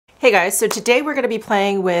Hey guys, so today we're going to be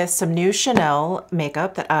playing with some new Chanel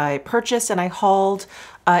makeup that I purchased and I hauled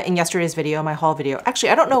in yesterday's video, my haul video. Actually,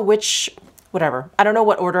 I don't know which, whatever. I don't know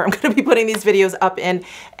what order I'm going to be putting these videos up in.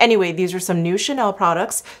 Anyway, these are some new Chanel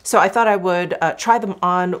products, so I thought I would try them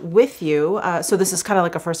on with you. So this is kind of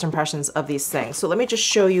like a first impressions of these things. So let me just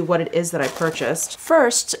show you what it is that I purchased.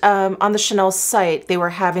 First, on the Chanel site, they were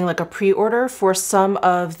having like a pre-order for some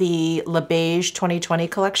of the Beiges 2020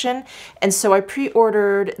 collection. And so I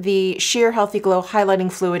pre-ordered the Sheer Healthy Glow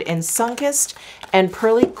Highlighting Fluid in Sunkissed and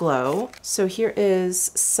Pearly Glow. So here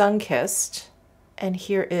is Sunkissed. And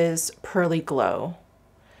here is Pearly Glow.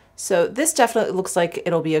 So this definitely looks like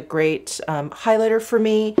it'll be a great highlighter for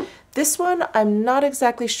me. This one, I'm not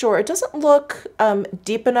exactly sure. It doesn't look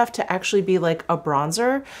deep enough to actually be like a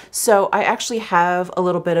bronzer. So I actually have a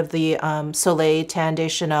little bit of the Soleil Tan de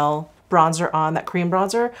Chanel bronzer on, that cream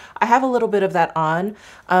bronzer. I have a little bit of that on.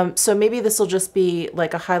 So maybe this will just be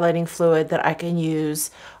like a highlighting fluid that I can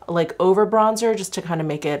use like over bronzer just to kind of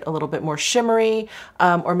make it a little bit more shimmery.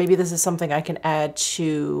 Or maybe this is something I can add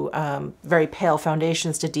to very pale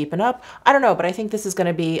foundations to deepen up. I don't know, but I think this is going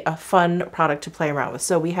to be a fun product to play around with.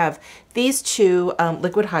 So we have these two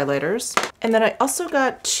liquid highlighters. And then I also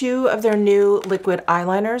got two of their new liquid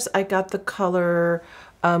eyeliners. I got the color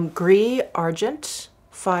Gris Argent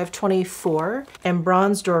 524 and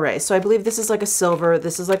Bronze Doré. So I believe this is like a silver,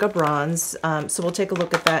 this is like a bronze. So we'll take a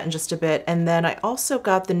look at that in just a bit. And then I also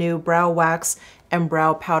got the new Brow Wax and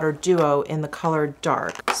Brow Powder Duo in the color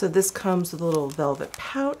Dark. So this comes with a little velvet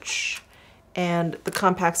pouch and the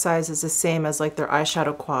compact size is the same as like their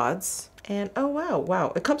eyeshadow quads. And oh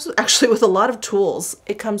wow, it comes actually with a lot of tools.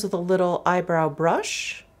 It comes with a little eyebrow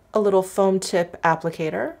brush, a little foam tip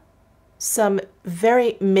applicator, some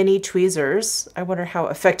very mini tweezers. I wonder how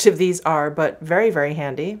effective these are, but very, very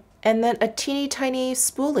handy. And then a teeny tiny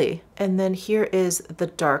spoolie. And then here is the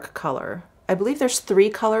dark color. I believe there's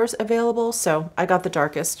 3 colors available, so I got the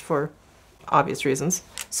darkest for obvious reasons.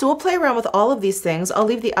 So we'll play around with all of these things. I'll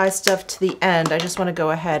leave the eye stuff to the end. I just want to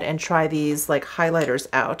go ahead and try these like highlighters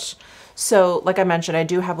out. So like I mentioned, I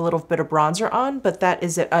do have a little bit of bronzer on, but that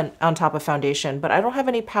is it on top of foundation. But I don't have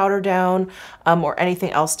any powder down or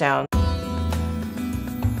anything else down.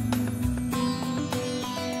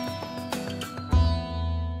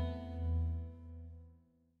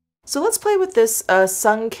 So let's play with this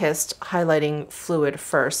Sunkissed highlighting fluid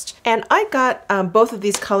first. And I got both of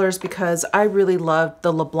these colors because I really loved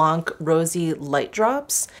the LeBlanc Rosy Light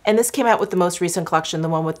Drops. And this came out with the most recent collection, the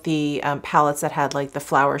one with the palettes that had like the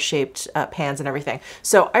flower shaped pans and everything.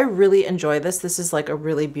 So I really enjoy this. This is like a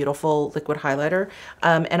really beautiful liquid highlighter.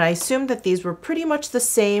 And I assumed that these were pretty much the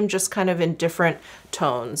same, just kind of in different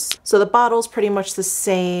tones. So the bottle's pretty much the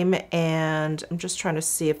same, and I'm just trying to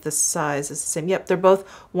see if the size is the same. Yep, they're both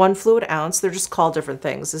 1 fluid ounce. They're just called different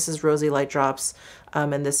things. This is Rosy Light Drops,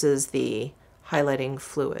 and this is the highlighting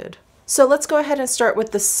fluid. So let's go ahead and start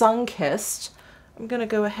with the Sunkissed. I'm gonna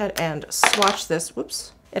go ahead and swatch this.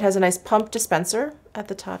 Whoops. It has a nice pump dispenser at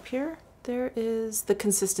the top here. There is the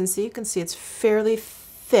consistency. You can see it's fairly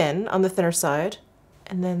thin on the thinner side.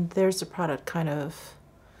 And then there's the product kind of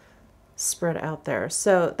spread out there.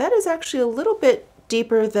 So that is actually a little bit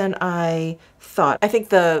deeper than I thought. I think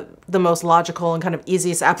the most logical and kind of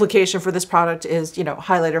easiest application for this product is, you know,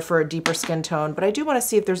 highlighter for a deeper skin tone, but I do want to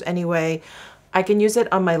see if there's any way I can use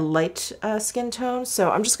it on my light skin tone.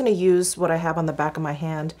 So I'm just going to use what I have on the back of my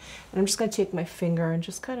hand, and I'm just going to take my finger and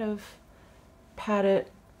just kind of pat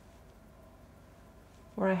it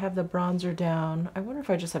where I have the bronzer down. I wonder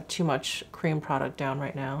if I just have too much cream product down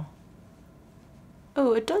right now.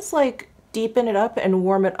 Oh, it does like deepen it up and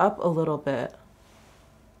warm it up a little bit.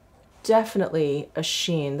 Definitely a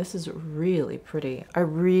sheen. This is really pretty. I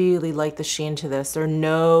really like the sheen to this. There are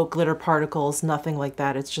no glitter particles, nothing like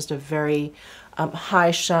that. It's just a very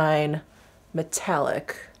high shine,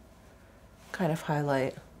 metallic kind of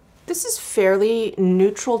highlight. This is fairly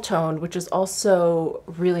neutral toned, which is also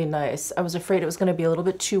really nice. I was afraid it was going to be a little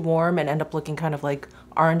bit too warm and end up looking kind of like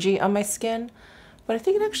orangey on my skin. But I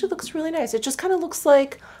think it actually looks really nice. It just kind of looks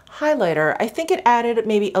like highlighter. I think it added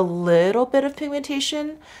maybe a little bit of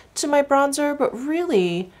pigmentation to my bronzer, but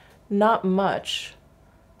really not much.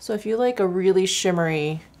 So if you like a really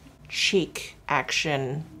shimmery cheek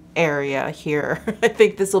action area here, I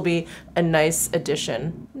think this will be a nice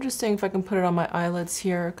addition. I'm just seeing if I can put it on my eyelids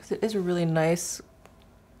here because it is a really nice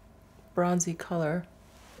bronzy color.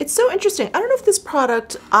 It's so interesting. I don't know if this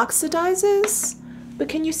product oxidizes, but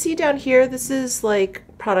can you see down here, this is like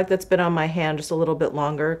product that's been on my hand just a little bit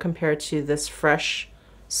longer compared to this fresh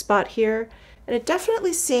spot here. And it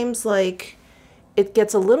definitely seems like it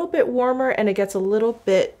gets a little bit warmer and it gets a little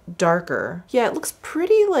bit darker. Yeah, it looks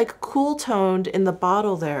pretty like cool toned in the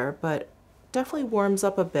bottle there, but definitely warms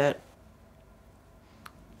up a bit.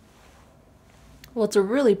 Well, it's a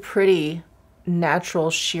really pretty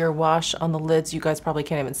natural sheer wash on the lids. You guys probably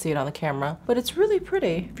can't even see it on the camera, but it's really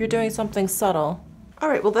pretty if you're doing something subtle. All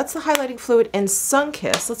right, well, that's the highlighting fluid in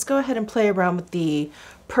Sunkissed. Let's go ahead and play around with the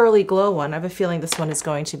Pearly Glow one. I have a feeling this one is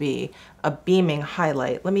going to be a beaming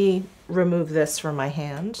highlight. Let me remove this from my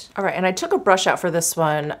hand. All right, and I took a brush out for this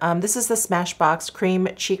one. This is the Smashbox Cream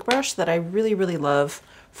Cheek Brush that I really, really love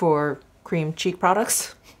for cream cheek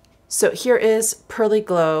products. So here is Pearly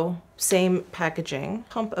Glow, same packaging.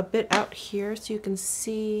 Pump a bit out here so you can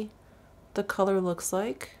see the color looks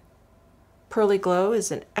like. Pearly Glow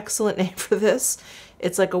is an excellent name for this.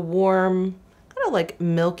 It's like a warm, kind of like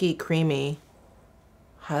milky, creamy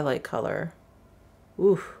highlight color.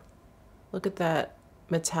 Ooh, look at that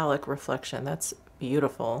metallic reflection. That's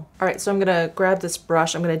beautiful. All right, so I'm gonna grab this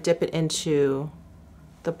brush. I'm gonna dip it into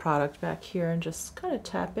the product back here and just kind of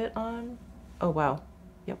tap it on. Oh, wow.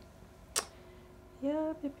 Yep.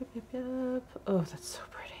 Yep. Oh, that's so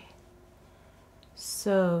pretty.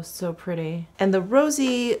 So pretty. And the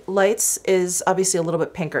Rosy Lights is obviously a little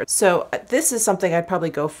bit pinker. So this is something I'd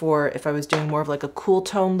probably go for if I was doing more of like a cool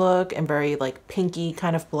tone look and very like pinky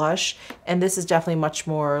kind of blush. And this is definitely much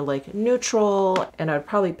more like neutral, and I'd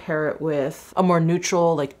probably pair it with a more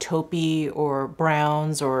neutral like taupey or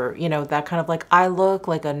browns, or you know, that kind of like eye look,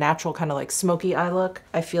 like a natural kind of like smoky eye look.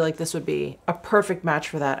 I feel like this would be a perfect match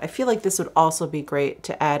for that. I feel like this would also be great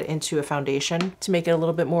to add into a foundation to make it a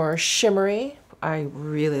little bit more shimmery. I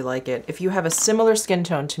really like it. If you have a similar skin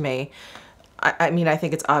tone to me, I mean, I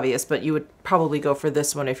think it's obvious, but you would probably go for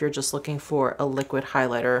this one if you're just looking for a liquid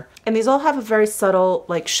highlighter. And these all have a very subtle,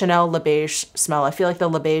 like Chanel Le Beige smell. I feel like the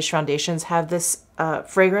Le Beige foundations have this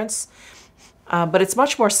fragrance, but it's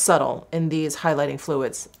much more subtle in these highlighting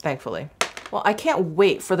fluids, thankfully. Well, I can't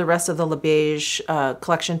wait for the rest of the Le Beige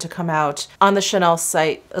collection to come out. On the Chanel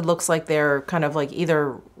site, it looks like they're kind of like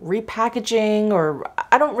either repackaging, or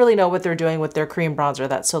I don't really know what they're doing with their cream bronzer,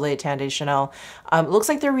 that Soleil Tan de Chanel. It looks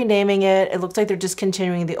like they're renaming it. It looks like they're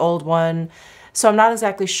discontinuing the old one. So I'm not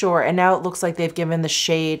exactly sure. And now it looks like they've given the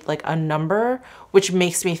shade like a number, which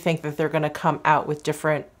makes me think that they're gonna come out with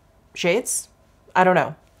different shades. I don't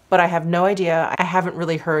know. But I have no idea. I haven't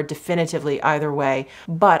really heard definitively either way,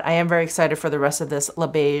 but I am very excited for the rest of this Le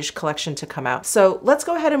Beige collection to come out. So let's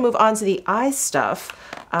go ahead and move on to the eye stuff.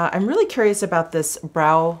 I'm really curious about this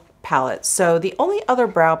brow palette. So the only other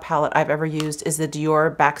brow palette I've ever used is the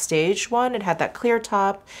Dior Backstage one. It had that clear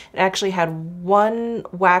top. It actually had one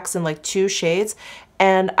wax in like 2 shades.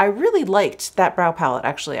 And I really liked that brow palette,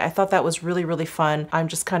 actually. I thought that was really, really fun. I'm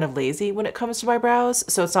just kind of lazy when it comes to my brows,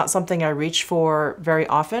 so it's not something I reach for very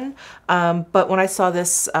often. But when I saw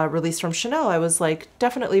this release from Chanel, I was like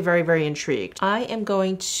definitely very, very intrigued. I am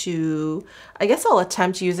going to, I guess I'll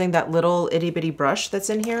attempt using that little itty bitty brush that's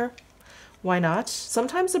in here. Why not?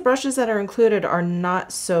 Sometimes the brushes that are included are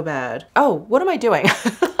not so bad. Oh, what am I doing?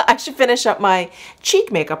 I should finish up my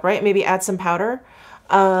cheek makeup, right? Maybe add some powder.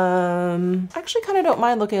 Actually kind of don't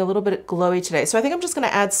mind looking a little bit glowy today. So I think I'm just going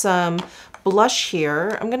to add some blush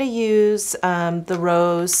here. I'm going to use the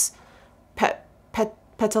Rose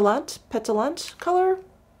Petulant color,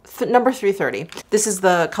 number 330. This is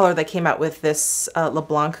the color that came out with this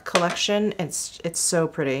LeBlanc collection. It's so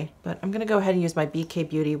pretty. But I'm going to go ahead and use my BK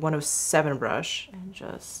Beauty 107 brush and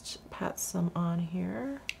just pat some on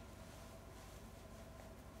here.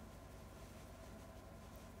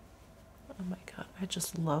 Oh my God, I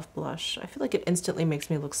just love blush. I feel like it instantly makes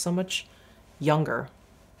me look so much younger.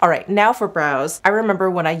 All right, now for brows. I remember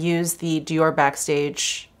when I used the Dior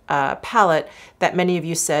Backstage palette that many of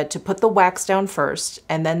you said to put the wax down first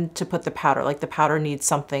and then to put the powder. Like the powder needs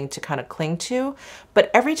something to kind of cling to. But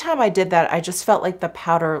every time I did that, I just felt like the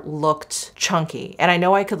powder looked chunky. And I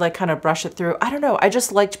know I could like kind of brush it through. I don't know, I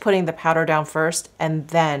just liked putting the powder down first and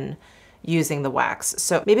then using the wax.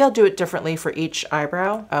 So maybe I'll do it differently for each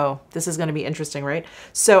eyebrow. Oh, this is gonna be interesting, right?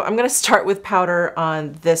 So I'm gonna start with powder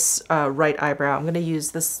on this right eyebrow. I'm gonna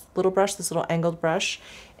use this little brush, this little angled brush,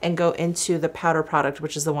 and go into the powder product,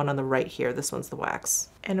 which is the one on the right here. This one's the wax.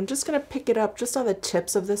 And I'm just gonna pick it up just on the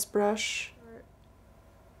tips of this brush.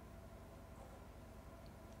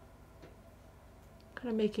 Kind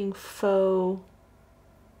of making faux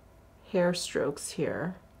hair strokes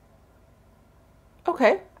here.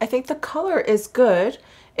 Okay, I think the color is good.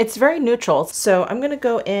 It's very neutral. So I'm gonna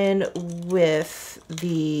go in with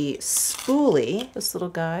the spoolie, this little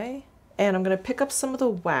guy, and I'm gonna pick up some of the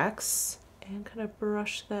wax and kind of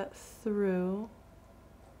brush that through.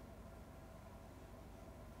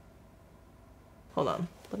 Hold on,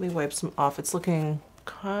 let me wipe some off. It's looking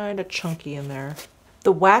kind of chunky in there.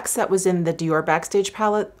 The wax that was in the Dior Backstage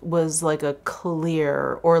palette was like a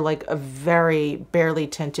clear or like a very barely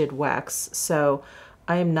tinted wax. So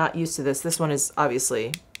I am not used to this. This one is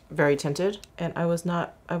obviously very tinted and I was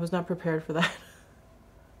not prepared for that.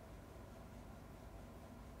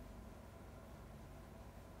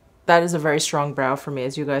 That is a very strong brow for me.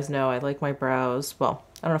 As you guys know, I like my brows. Well,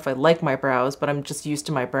 I don't know if I like my brows, but I'm just used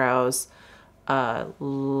to my brows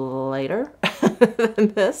lighter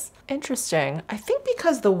than this. Interesting. I think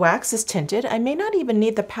because the wax is tinted, I may not even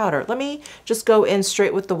need the powder. Let me just go in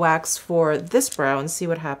straight with the wax for this brow and see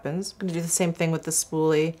what happens. I'm gonna do the same thing with the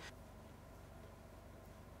spoolie.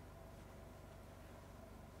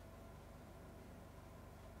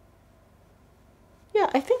 Yeah,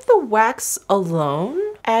 I think the wax alone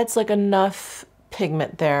adds like enough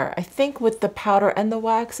pigment there. I think with the powder and the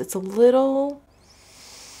wax, it's a little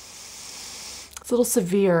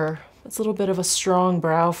severe. It's a little bit of a strong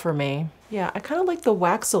brow for me. Yeah, I kind of like the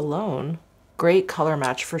wax alone. Great color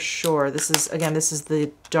match for sure. This is, again, this is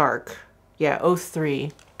the dark. Yeah,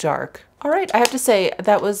 03 dark. All right, I have to say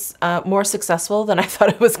that was more successful than I thought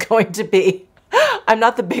it was going to be. I'm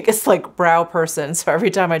not the biggest like brow person, so every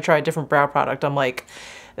time I try a different brow product, I'm like,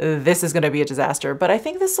 this is gonna be a disaster, but I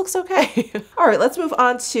think this looks okay. All right, let's move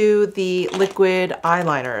on to the liquid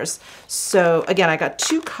eyeliners. So again, I got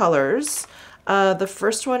two colors. The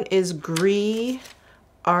first one is Gris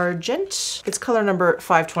Argent. It's color number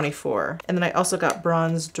 524. And then I also got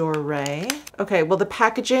Bronze Doré. Okay, well the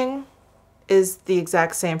packaging is the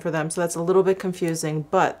exact same for them, so that's a little bit confusing,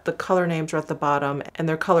 but the color names are at the bottom and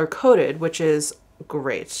they're color coded, which is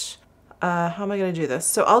great. How am I gonna do this?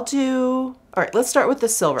 So I'll do, all right, let's start with the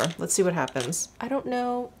silver. Let's see what happens. I don't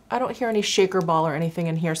know, I don't hear any shaker ball or anything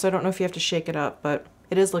in here, so I don't know if you have to shake it up, but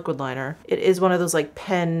it is liquid liner. It is one of those like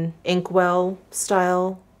pen inkwell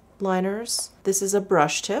style liners. This is a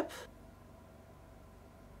brush tip.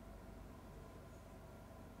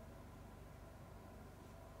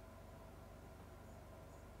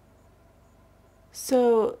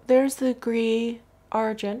 So there's the Gris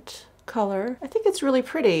Argent color. I think it's really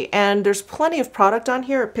pretty and there's plenty of product on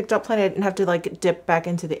here. It picked up plenty. I didn't have to like dip back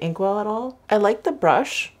into the inkwell at all. I like the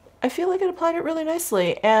brush. I feel like it applied it really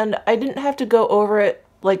nicely and I didn't have to go over it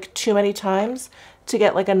like too many times to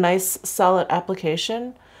get like a nice solid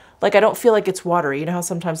application. Like I don't feel like it's watery. You know how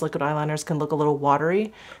sometimes liquid eyeliners can look a little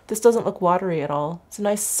watery? This doesn't look watery at all. It's a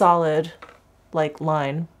nice solid like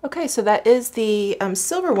line. Okay, so that is the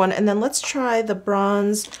silver one, and then let's try the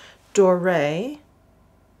Bronze Doré.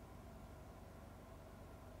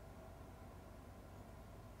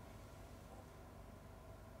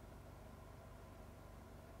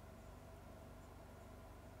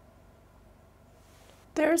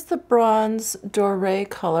 There's the Bronze Doré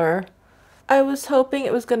color. I was hoping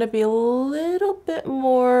it was going to be a little bit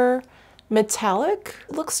more metallic.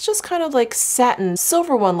 It looks just kind of like satin.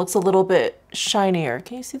 Silver one looks a little bit shinier.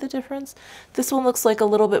 Can you see the difference? This one looks like a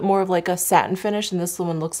little bit more of like a satin finish and this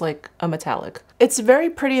one looks like a metallic. It's very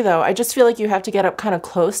pretty though. I just feel like you have to get up kind of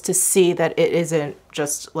close to see that it isn't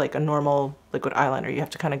just like a normal liquid eyeliner. You have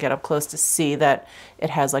to kind of get up close to see that it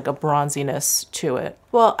has like a bronziness to it.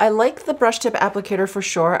 Well, I like the brush tip applicator for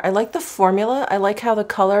sure. I like the formula. I like how the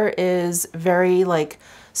color is very like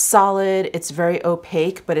solid. It's very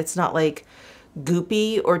opaque, but it's not like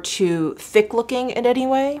goopy or too thick looking in any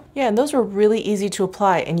way. Yeah, and those were really easy to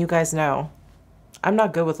apply, and you guys know I'm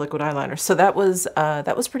not good with liquid eyeliner, so that was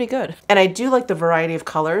pretty good. And I do like the variety of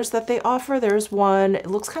colors that they offer. There's one, it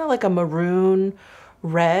looks kind of like a maroon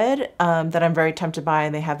red that I'm very tempted by,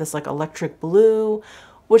 and they have this like electric blue,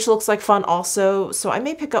 which looks like fun also. So I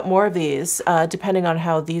may pick up more of these depending on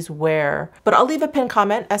how these wear. But I'll leave a pinned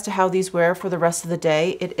comment as to how these wear for the rest of the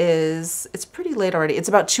day. It's pretty late already. It's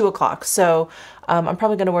about 2 o'clock. So I'm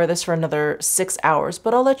probably gonna wear this for another 6 hours,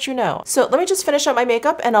 but I'll let you know. So let me just finish up my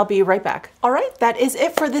makeup and I'll be right back. All right, that is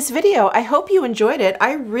it for this video. I hope you enjoyed it.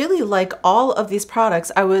 I really like all of these products.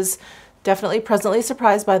 I was definitely pleasantly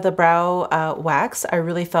surprised by the brow wax. I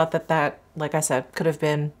really thought that, like I said, could have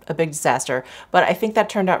been a big disaster, but I think that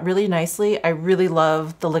turned out really nicely. I really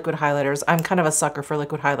love the liquid highlighters. I'm kind of a sucker for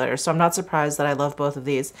liquid highlighters, so I'm not surprised that I love both of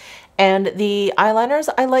these. And the eyeliners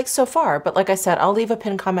I like so far, but like I said, I'll leave a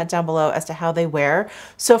pinned comment down below as to how they wear.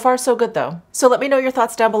 So far, so good though. So let me know your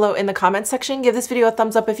thoughts down below in the comments section. Give this video a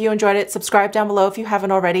thumbs up if you enjoyed it. Subscribe down below if you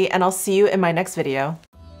haven't already, and I'll see you in my next video.